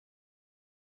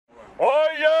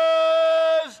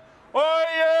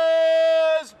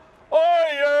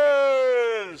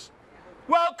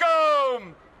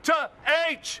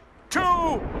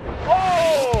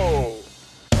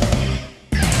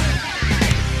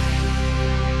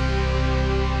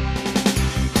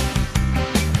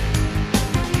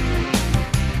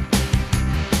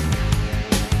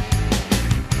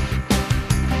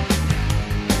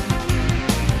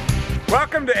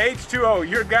H2oh,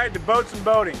 your guide to boats and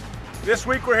boating. This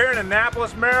week we're here in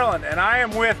Annapolis, Maryland, and I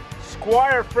am with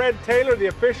Squire Fred Taylor, the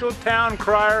official town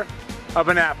crier of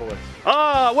Annapolis.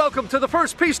 Welcome to the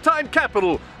first peacetime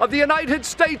capital of the United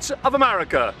States of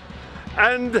America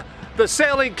and the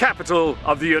sailing capital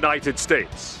of the United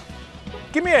States.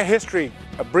 Give me a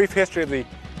brief history of the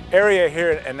area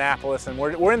here at Annapolis, and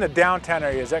we're in the downtown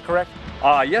area, is that correct?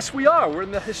 Yes, we are. We're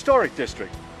in the historic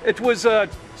district. It was,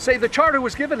 the charter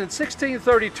was given in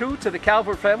 1632 to the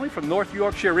Calvert family from North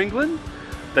Yorkshire, England.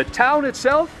 The town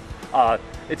itself,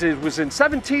 it was in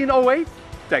 1708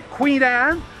 that Queen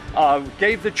Anne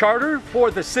gave the charter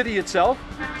for the city itself.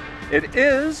 It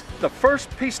is the first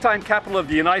peacetime capital of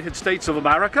the United States of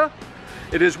America.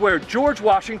 It is where George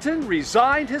Washington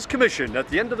resigned his commission at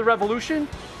the end of the Revolution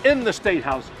in the State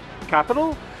House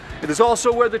Capitol. It is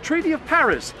also where the Treaty of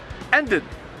Paris ended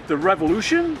the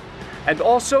Revolution, and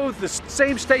also the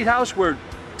same State House where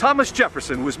Thomas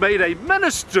Jefferson was made a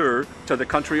minister to the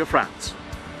country of France.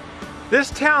 This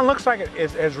town looks like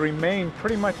it has remained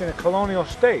pretty much in a colonial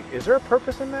state. Is there a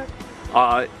purpose in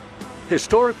that?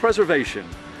 Historic preservation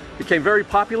became very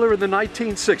popular in the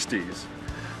 1960s.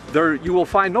 You will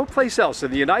find no place else in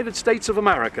the United States of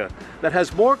America that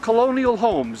has more colonial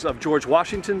homes of George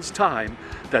Washington's time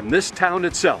than this town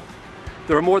itself.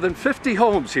 There are more than 50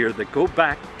 homes here that go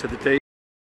back to the day.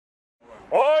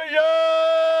 Oh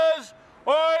yes!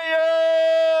 Oh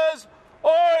yes!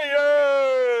 Oh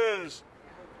yes!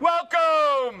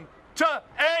 Welcome to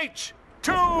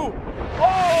H2oh!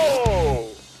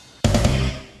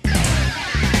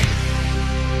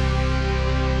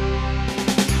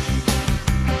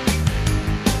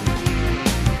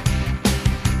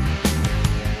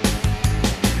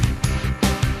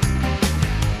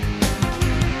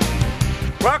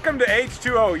 Welcome to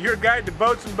H2oh, your guide to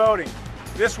boats and boating.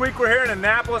 This week we're here in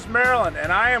Annapolis, Maryland,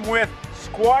 and I am with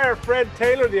Squire Fred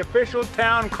Taylor, the official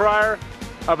town crier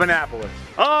of Annapolis.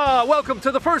 Welcome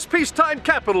to the first peacetime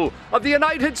capital of the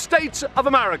United States of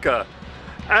America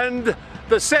and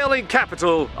the sailing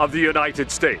capital of the United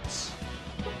States.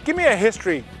 Give me a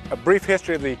brief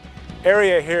history of the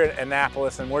area here at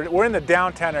Annapolis, and we're in the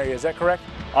downtown area, is that correct?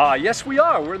 Yes, we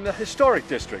are. We're in the historic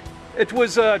district. It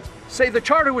was, the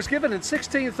charter was given in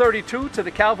 1632 to the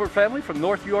Calvert family from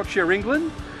North Yorkshire,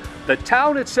 England. The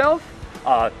town itself,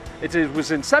 it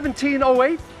was in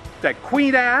 1708 that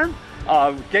Queen Anne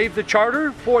gave the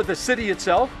charter for the city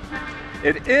itself.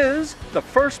 It is the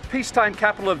first peacetime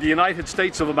capital of the United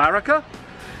States of America.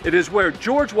 It is where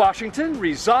George Washington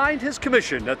resigned his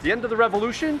commission at the end of the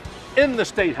Revolution in the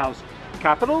State House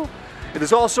Capitol. It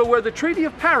is also where the Treaty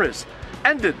of Paris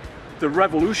ended the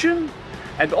Revolution,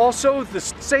 and also the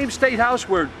same State House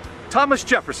where Thomas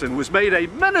Jefferson was made a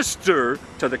minister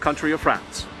to the country of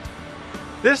France.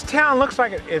 This town looks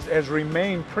like it has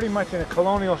remained pretty much in a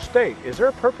colonial state. Is there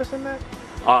a purpose in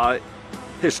that?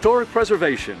 Historic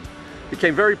preservation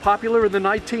became very popular in the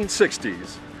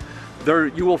 1960s.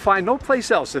 You will find no place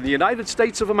else in the United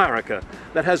States of America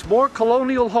that has more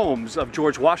colonial homes of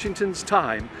George Washington's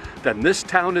time than this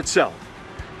town itself.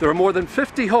 There are more than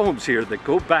 50 homes here that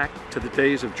go back to the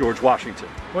days of George Washington.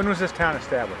 When was this town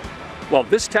established? Well,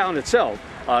 this town itself,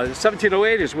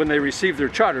 1708 is when they received their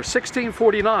charter.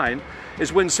 1649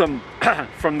 is when some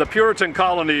from the Puritan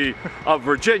colony of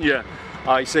Virginia,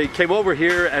 came over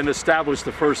here and established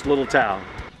the first little town.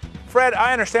 Fred,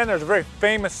 I understand there's a very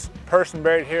famous person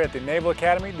buried here at the Naval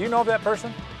Academy. Do you know of that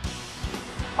person?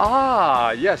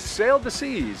 Yes, sailed the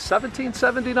seas,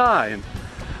 1779.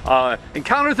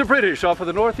 Encountered the British off of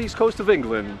the northeast coast of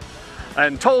England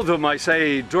and told them,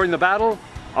 during the battle,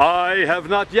 I have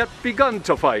not yet begun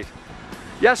to fight.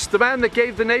 Yes, the man that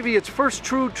gave the Navy its first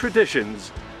true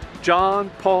traditions,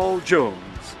 John Paul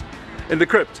Jones. In the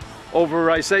crypt over,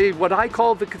 what I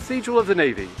call the Cathedral of the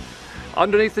Navy,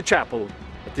 underneath the chapel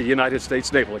at the United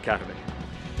States Naval Academy.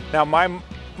 Now,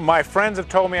 my friends have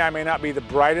told me I may not be the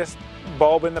brightest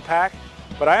bulb in the pack,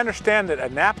 but I understand that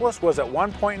Annapolis was at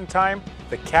one point in time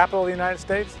the capital of the United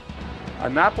States?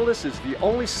 Annapolis is the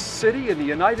only city in the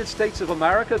United States of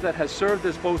America that has served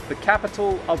as both the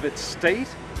capital of its state,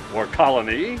 or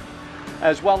colony,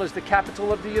 as well as the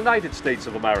capital of the United States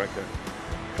of America.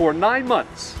 For 9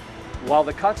 months, while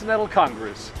the Continental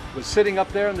Congress was sitting up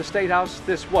there in the State House,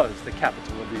 this was the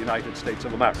capital of the United States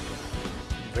of America.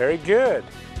 Very good.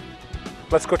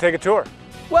 Let's go take a tour.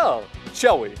 Well,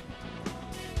 shall we?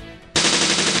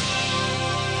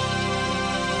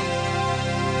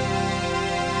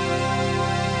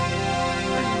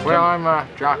 Well, I'm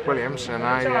Jock Williams, and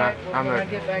I'm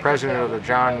the president of the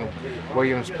John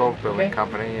Williams Boat Building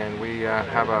Company, and we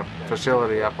have a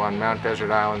facility up on Mount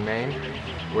Desert Island, Maine.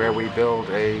 where we build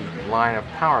a line of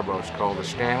power boats called the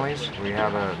Stanleys. We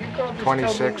have a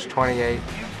 26, 28,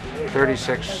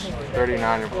 36,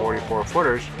 39, and 44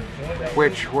 footers,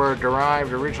 which were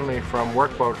derived originally from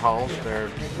workboat hulls.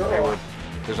 They were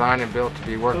designed and built to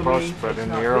be workboats, but in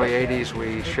the early 80s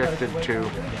we shifted to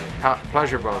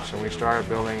pleasure boats, and we started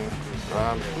building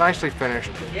nicely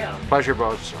finished pleasure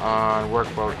boats on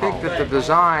workboat hulls. I think that the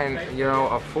design,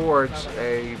 affords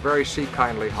a very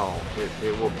sea-kindly hull.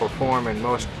 It will perform in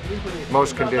most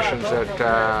conditions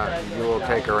that you will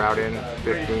take her out in,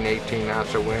 15, 18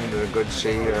 knots of wind and a good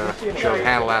sea. She'll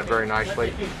handle that very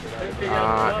nicely.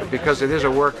 Because it is a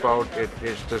workboat, it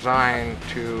is designed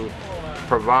to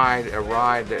provide a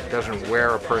ride that doesn't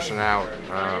wear a person out.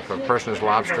 If a person is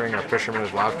lobstering, a fisherman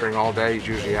is lobstering all day, he's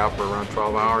usually out for around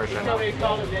 12 hours,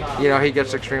 and he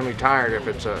gets extremely tired if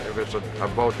it's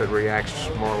a boat that reacts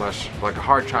more or less like a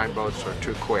hard chine boats are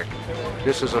too quick.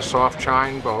 This is a soft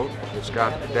chine boat. It's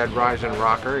got dead rise and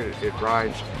rocker. It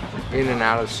rides in and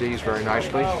out of seas very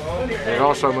nicely. And it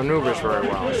also maneuvers very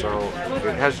well, so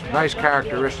it has nice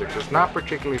characteristics. It's not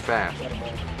particularly fast.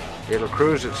 It'll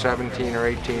cruise at 17 or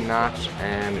 18 knots,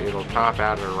 and it'll top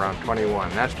out at around 21.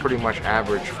 That's pretty much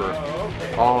average for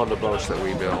all of the boats that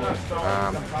we build.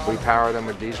 We power them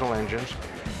with diesel engines,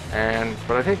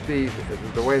 but I think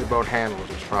the way the boat handles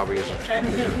is probably is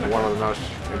one of the most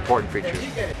important features.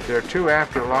 There are two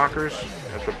after lockers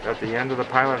at the end of the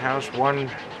pilot house.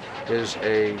 One is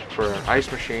for an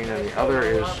ice machine, and the other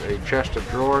is a chest of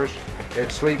drawers.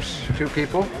 It sleeps 2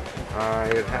 people.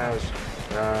 It has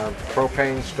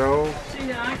propane stove,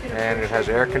 and it has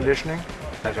air conditioning,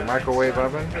 has a microwave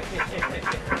oven.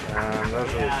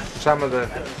 Those are some of the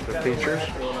features.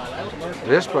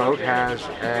 This boat has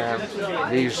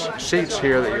these seats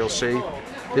here that you'll see.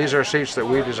 These are seats that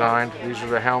we designed. These are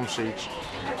the helm seats,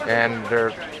 and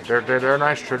they're a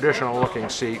nice traditional looking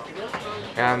seat.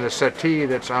 And the settee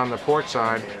that's on the port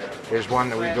side is one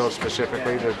that we built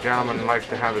specifically. The gentleman likes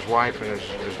to have his wife and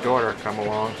his daughter come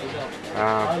along,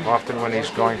 often when he's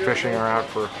going fishing or out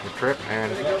for a trip.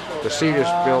 And the seat is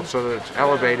built so that it's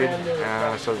elevated,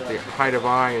 so that the height of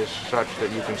eye is such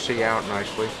that you can see out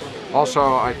nicely.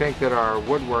 Also, I think that our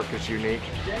woodwork is unique.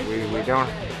 We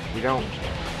don't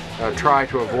try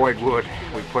to avoid wood.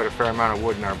 We put a fair amount of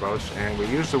wood in our boats, and we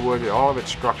use the wood, all of it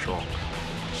structural,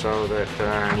 so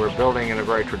that we're building in a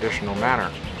very traditional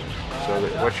manner. So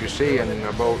that what you see in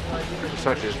a boat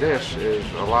such as this is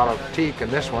a lot of teak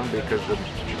in this one, because the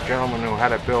gentleman who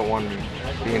had it built wanted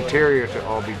the interior to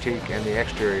all be teak and the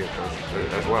exterior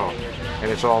as well. And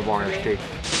it's all varnished teak.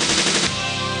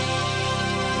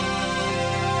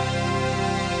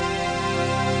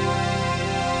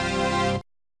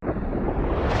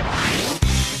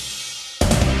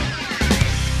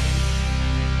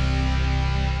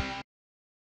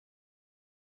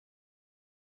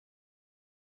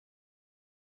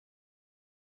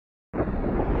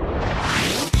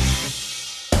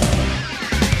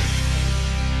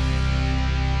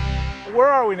 Where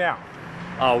are we now?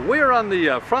 We're on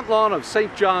the front lawn of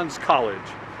St. John's College.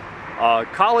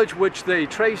 College which they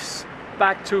trace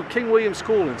back to King William's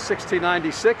School in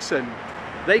 1696, and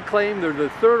they claim they're the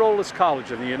 3rd oldest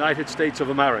college in the United States of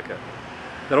America.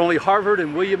 That only Harvard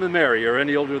and William and Mary are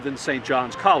any older than St.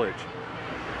 John's College.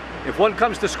 If one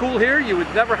comes to school here, you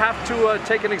would never have to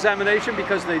take an examination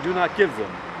because they do not give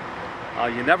them.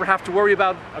 You never have to worry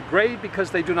about a grade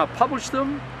because they do not publish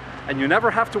them. And you never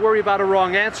have to worry about a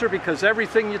wrong answer because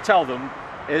everything you tell them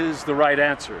is the right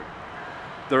answer.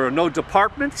 There are no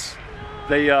departments.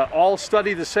 They all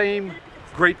study the same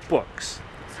great books.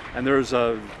 And there's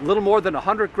a little more than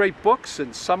 100 great books,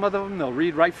 and some of them they'll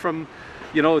read right from,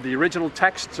 the original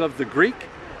texts of the Greek.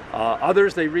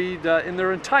 Others they read in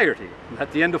their entirety. And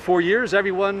at the end of 4 years,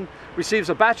 everyone receives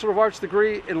a Bachelor of Arts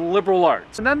degree in liberal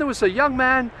arts. And then there was a young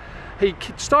man, he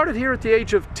started here at the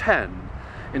age of 10.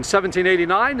 In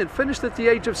 1789 and finished at the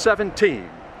age of 17.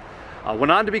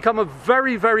 Went on to become a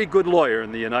very, very good lawyer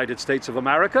in the United States of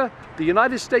America, the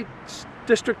United States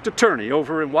District Attorney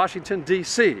over in Washington,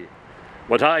 D.C.,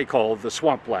 what I call the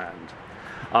swampland.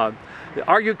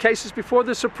 Argued cases before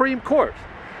the Supreme Court.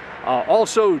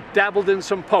 Also dabbled in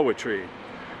some poetry.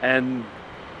 And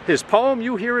his poem,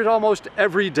 you hear it almost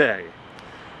every day.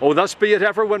 Oh, thus be it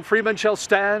ever when freemen shall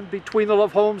stand between the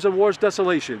love homes and war's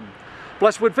desolation.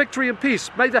 Blessed with victory and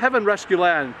peace, may the heaven rescue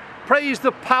land. Praise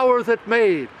the power that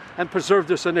made and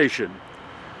preserved us a nation.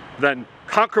 Then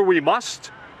conquer we must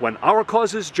when our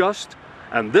cause is just,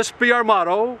 and this be our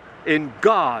motto, in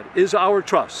God is our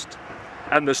trust.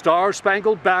 And the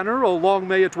star-spangled banner, oh long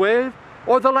may it wave,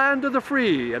 o'er the land of the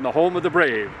free and the home of the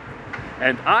brave.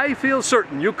 And I feel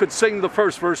certain you could sing the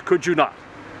first verse, could you not?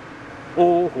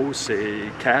 Oh,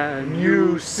 say, can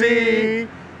you see?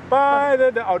 By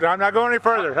the... Oh, I'm not going any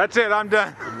further. That's it, I'm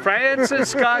done. Francis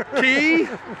Scott Key,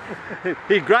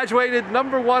 he graduated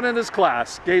 #1 in his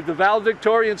class, gave the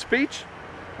valedictorian speech.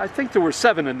 I think there were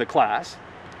 7 in the class.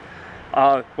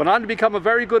 Went on to become a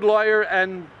very good lawyer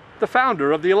and the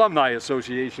founder of the Alumni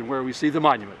Association, where we see the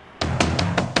monument.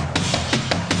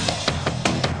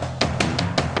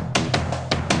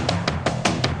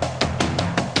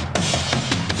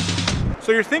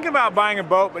 So you're thinking about buying a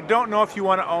boat, but don't know if you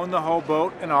want to own the whole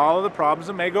boat and all of the problems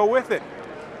that may go with it.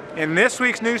 In this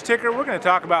week's news ticker, we're going to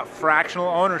talk about fractional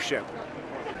ownership.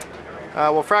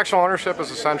 Well, fractional ownership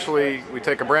is essentially, we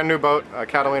take a brand new boat, a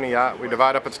Catalina yacht, we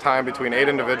divide up its time between 8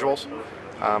 individuals.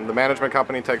 The management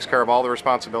company takes care of all the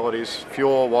responsibilities: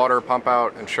 fuel, water, pump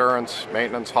out, insurance,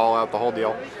 maintenance, haul out, the whole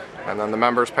deal. And then the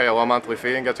members pay a low monthly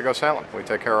fee and get to go sailing. We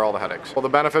take care of all the headaches. Well, the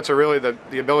benefits are really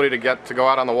the ability to get to go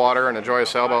out on the water and enjoy a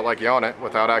sailboat like you own it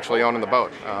without actually owning the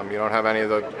boat. You don't have any of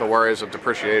the worries of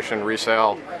depreciation,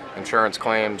 resale, insurance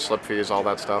claims, slip fees, all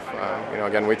that stuff.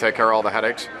 Again, we take care of all the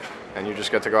headaches, and you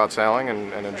just get to go out sailing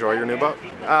and enjoy your new boat.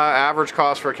 Average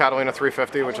cost for a Catalina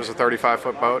 350, which is a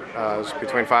 35-foot boat, is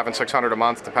between $500 and $600 a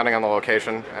month, depending on the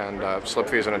location, and slip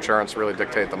fees and insurance really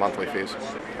dictate the monthly fees.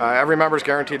 Every member is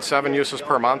guaranteed 7 uses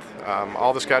per month.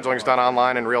 All the scheduling is done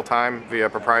online in real time via a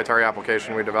proprietary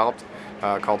application we developed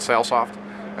called SailSoft.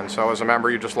 And so as a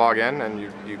member, you just log in and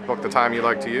you book the time you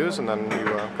like to use, and then you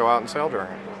go out and sail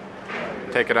during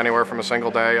it. Take it anywhere from a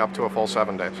single day up to a full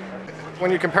 7 days.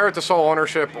 When you compare it to sole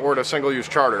ownership or to single-use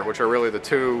charter, which are really the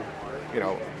two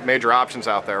major options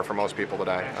out there for most people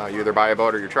today, you either buy a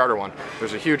boat or you charter one,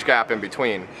 there's a huge gap in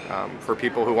between for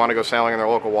people who want to go sailing in their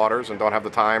local waters and don't have the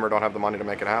time or don't have the money to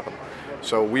make it happen.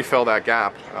 So we fill that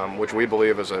gap, which we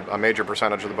believe is a major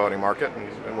percentage of the boating market,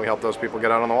 and we help those people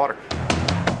get out on the water.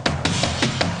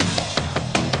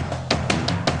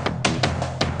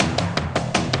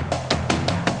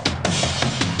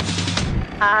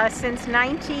 Since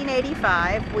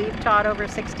 1985, we've taught over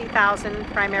 60,000,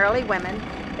 primarily women.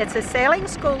 It's a sailing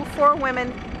school for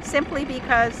women simply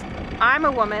because I'm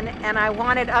a woman and I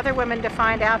wanted other women to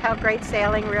find out how great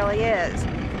sailing really is.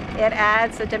 It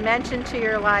adds a dimension to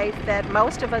your life that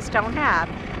most of us don't have.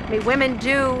 I mean, women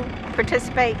do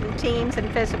participate in teams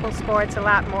and physical sports a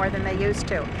lot more than they used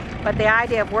to. But the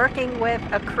idea of working with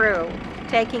a crew,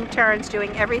 taking turns,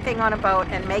 doing everything on a boat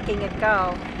and making it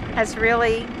go, has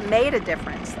really made a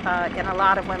difference in a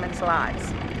lot of women's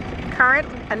lives.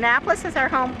 Annapolis is our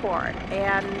home port,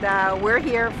 and we're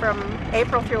here from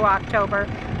April through October,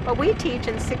 but we teach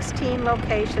in 16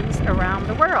 locations around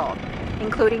the world,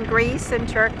 including Greece and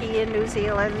Turkey and New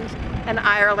Zealand and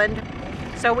Ireland.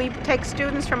 So we take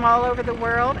students from all over the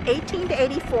world. 18 to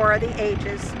 84 are the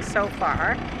ages so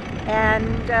far,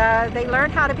 and they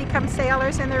learn how to become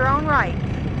sailors in their own right,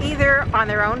 either on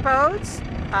their own boats,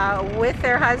 with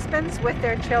their husbands, with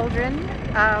their children.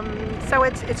 So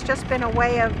it's just been a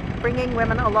way of bringing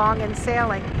women along in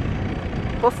sailing.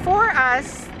 Before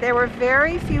us, there were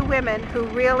very few women who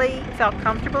really felt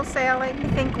comfortable sailing. I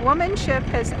think womanship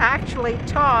has actually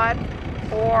taught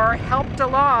or helped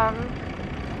along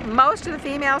most of the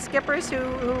female skippers who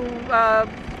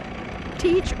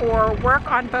teach or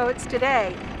work on boats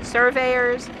today.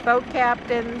 Surveyors, boat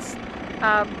captains,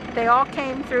 they all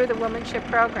came through the womanship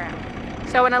program.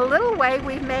 So in a little way,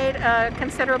 we've made a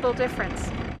considerable difference.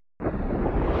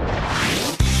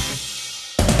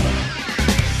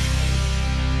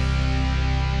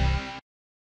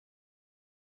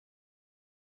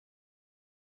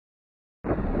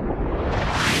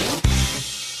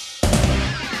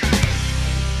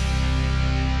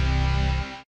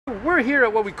 We're here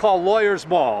at what we call Lawyers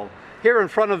Mall, here in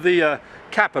front of the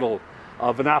capital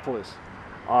of Annapolis.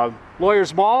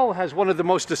 Lawyers Mall has one of the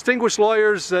most distinguished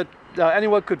lawyers that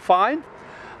anyone could find,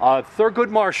 Thurgood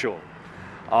Marshall,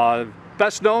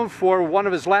 best known for one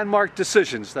of his landmark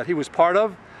decisions that he was part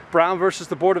of, Brown versus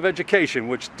the Board of Education,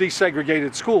 which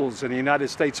desegregated schools in the United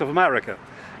States of America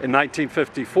in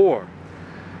 1954.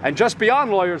 And just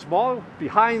beyond Lawyers Mall,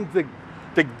 behind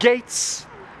the gates,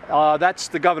 that's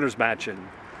the governor's mansion.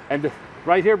 And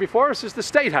right here before us is the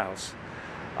State House.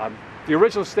 The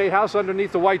original State House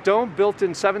underneath the White Dome, built in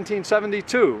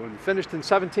 1772 and finished in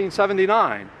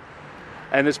 1779.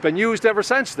 And it's been used ever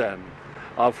since then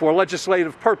for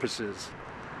legislative purposes.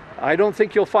 I don't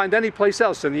think you'll find any place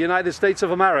else in the United States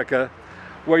of America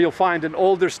where you'll find an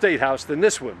older State House than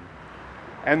this one.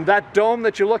 And that dome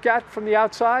that you look at from the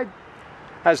outside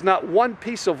has not one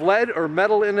piece of lead or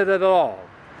metal in it at all.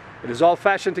 It is all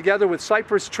fashioned together with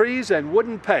cypress trees and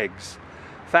wooden pegs,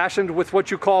 fashioned with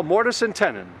what you call mortise and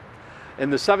tenon. In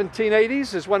the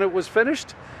 1780s is when it was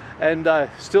finished. and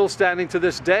still standing to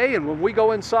this day. And when we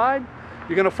go inside,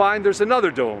 you're going to find there's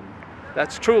another dome.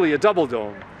 That's truly a double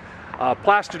dome.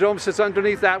 Plaster dome sits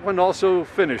underneath that one, also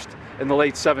finished in the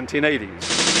late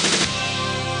 1780s.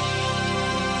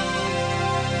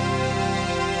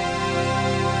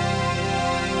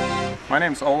 My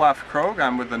name's Olaf Krogh.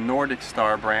 I'm with the Nordic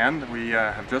Star brand. We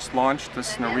have just launched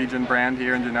this Norwegian brand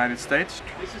here in the United States.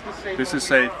 This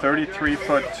is a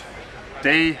 33-foot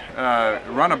day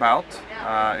runabout.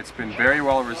 It's been very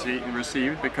well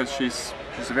received because she's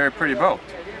a very pretty boat.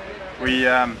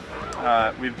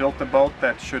 We've built a boat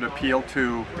that should appeal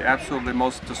to the absolutely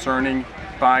most discerning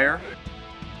buyer.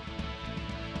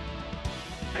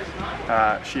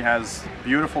 She has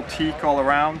beautiful teak all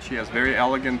around. She has very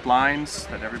elegant lines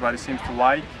that everybody seems to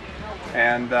like.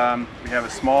 And we have a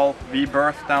small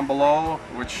V-berth down below,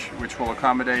 which will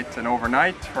accommodate an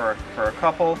overnight for a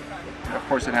couple. And of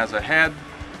course, it has a head.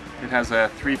 It has a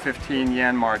 315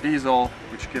 Yanmar diesel,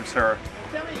 which gives her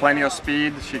plenty of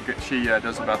speed. She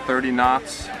does about 30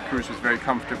 knots, cruises very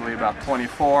comfortably about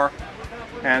 24.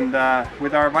 And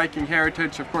with our Viking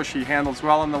heritage, of course, she handles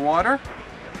well in the water.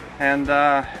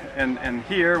 And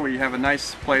here we have a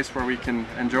nice place where we can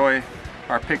enjoy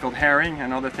our pickled herring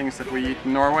and other things that we eat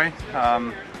in Norway,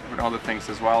 with other things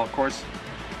as well, of course.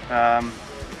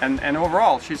 And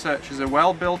overall, she's a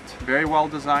well-built, very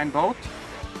well-designed boat.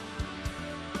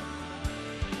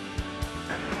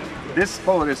 This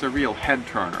boat is a real head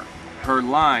turner. Her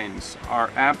lines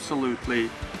are absolutely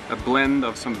a blend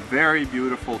of some very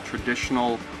beautiful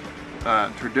traditional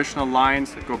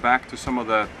lines that go back to some of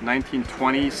the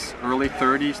 1920s, early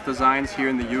 30s designs here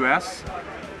in the US,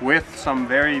 with some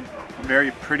very,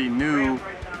 very pretty new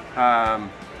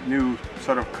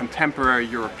sort of contemporary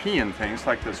European things,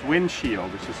 like this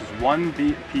windshield, which is this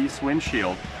one-piece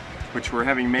windshield, which we're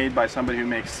having made by somebody who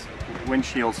makes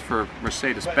windshields for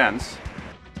Mercedes-Benz.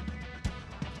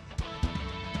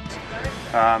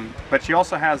 But she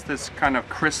also has this kind of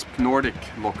crisp Nordic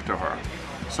look to her.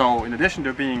 So in addition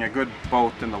to being a good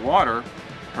boat in the water,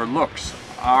 her looks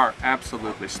are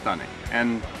absolutely stunning.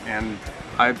 And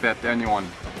I bet anyone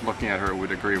looking at her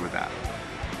would agree with that.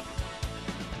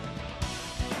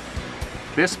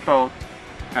 This boat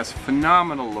has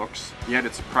phenomenal looks, yet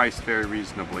it's priced very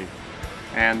reasonably.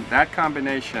 And that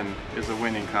combination is a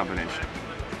winning combination.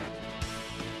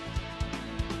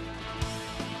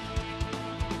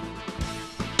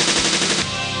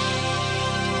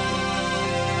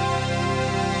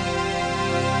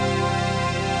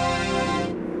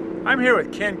 I'm here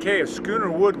with Ken Kay of Schooner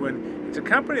Woodwind. It's a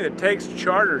company that takes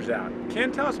charters out.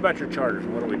 Ken, tell us about your charters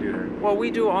and what do we do here? Well,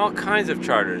 we do all kinds of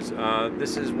charters.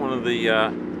 This is one of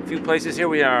the few places here.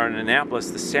 We are in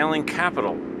Annapolis, the sailing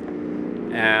capital.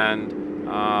 And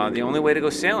the only way to go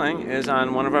sailing is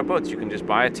on one of our boats. You can just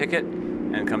buy a ticket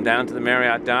and come down to the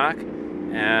Marriott dock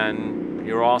and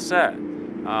you're all set.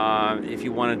 If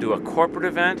you want to do a corporate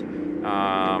event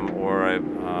or a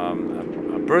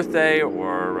birthday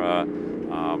or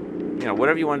you know,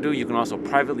 whatever you want to do, you can also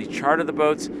privately charter the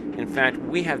boats. In fact,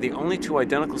 we have the only two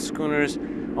identical schooners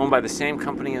owned by the same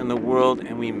company in the world,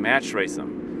 and we match race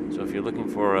them. So if you're looking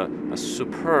for a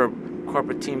superb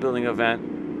corporate team building event,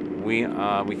 we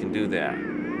can do that.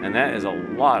 And that is a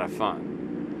lot of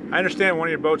fun. I understand one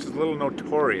of your boats is a little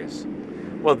notorious.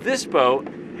 Well, this boat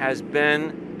has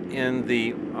been in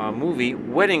the movie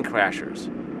Wedding Crashers.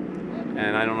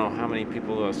 And I don't know how many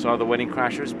people saw the Wedding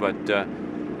Crashers, but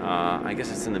I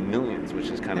guess it's in the millions, which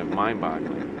is kind of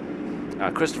mind-boggling.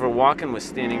 Christopher Walken was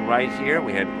standing right here.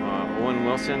 We had Owen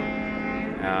Wilson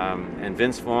and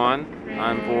Vince Vaughn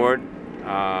on board.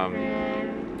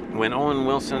 When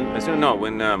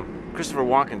Christopher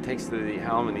Walken takes the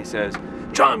helm and he says,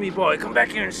 "John, me boy, come back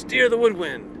here and steer the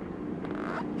woodwind."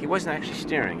 He wasn't actually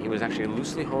steering. He was actually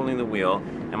loosely holding the wheel,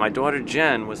 and my daughter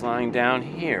Jen was lying down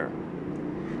here.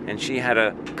 And she had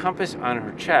a compass on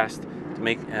her chest to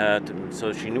make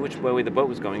so she knew which way the boat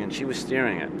was going, and she was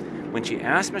steering it. When she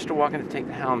asked Mr. Walken to take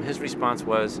the helm, his response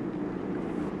was,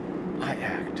 "I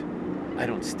act, I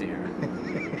don't steer."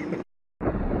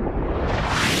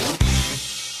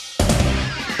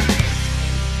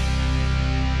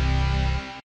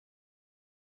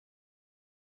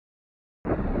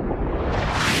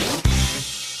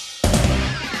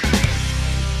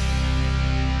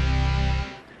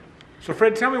 So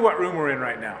Fred, tell me what room we're in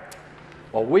right now.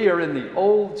 Well, we are in the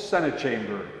old Senate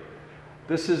chamber.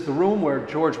 This is the room where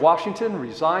George Washington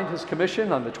resigned his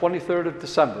commission on the 23rd of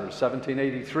December,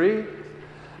 1783.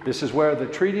 This is where the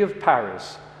Treaty of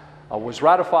Paris was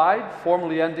ratified,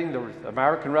 formally ending the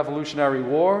American Revolutionary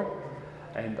War,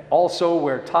 and also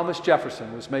where Thomas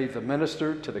Jefferson was made the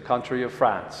minister to the country of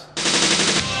France.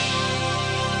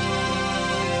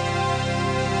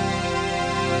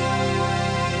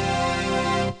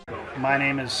 My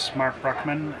name is Mark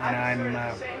Bruckman, and I'm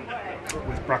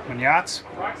with Bruckman Yachts,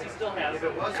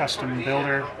 a custom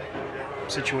builder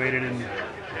situated in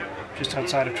just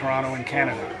outside of Toronto in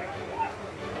Canada.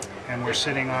 And we're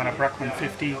sitting on a Bruckman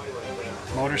 50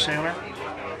 motor sailor,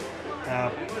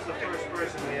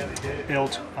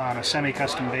 built on a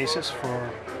semi-custom basis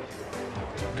for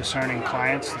discerning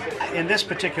clients. In this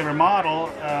particular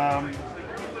model,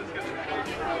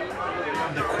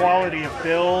 the quality of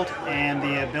build and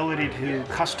the ability to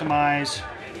customize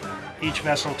each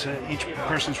vessel to each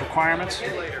person's requirements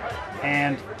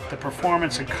and the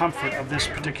performance and comfort of this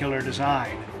particular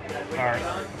design are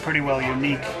pretty well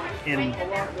unique in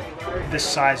this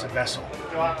size of vessel,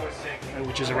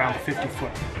 which is around a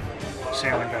 50-foot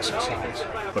sailing vessel size.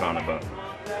 Put on a boat.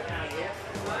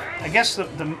 I guess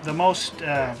the most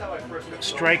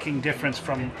striking difference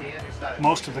from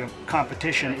most of the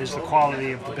competition is the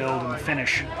quality of the build and the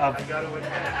finish of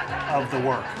the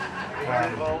work.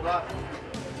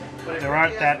 There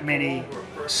aren't that many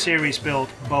series-built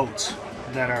boats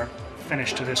that are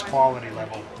finished to this quality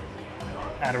level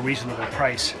at a reasonable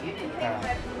price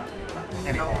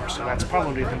anymore. So that's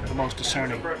probably the most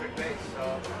discerning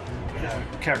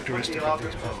characteristic of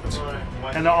these boats.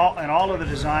 And all of the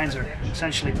designs are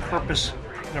essentially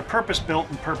purpose-built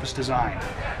and purpose-designed.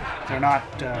 They're not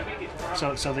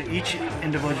so that each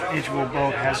individual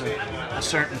boat has a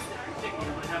certain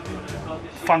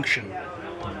function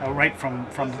right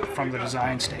from the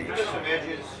design stage.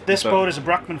 This boat is a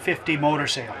Bruckman 50 motor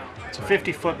sailor. It's a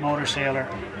 50-foot motor sailor,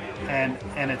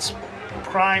 and its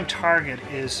prime target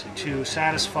is to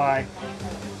satisfy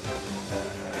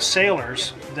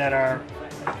sailors that are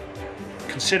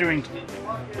considering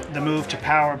the move to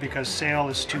power because sail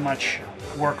is too much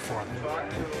work for them,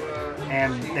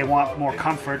 and they want more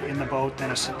comfort in the boat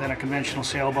than a conventional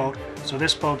sailboat. So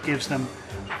this boat gives them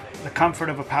the comfort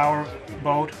of a power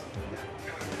boat,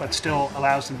 but still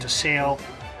allows them to sail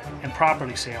and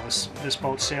properly sail. This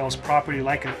boat sails properly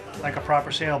like a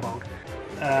proper sailboat.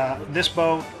 This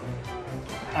boat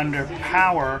under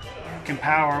power can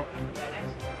power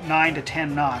 9 to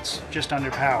 10 knots just under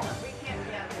power,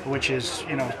 which is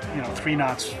 3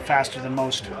 knots faster than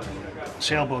most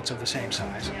sailboats of the same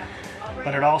size.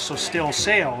 But it also still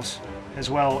sails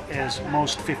as well as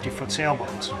most 50-foot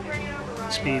sailboats.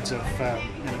 Speeds of,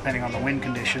 depending on the wind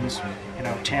conditions,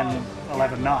 10,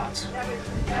 11 knots.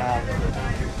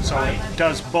 So it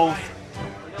does both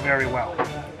very well.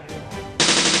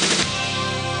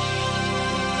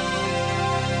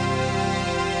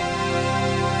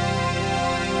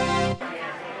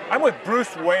 I'm with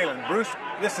Bruce Whalen. Bruce,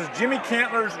 this is Jimmy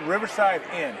Cantler's Riverside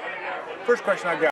Inn. First question I've got.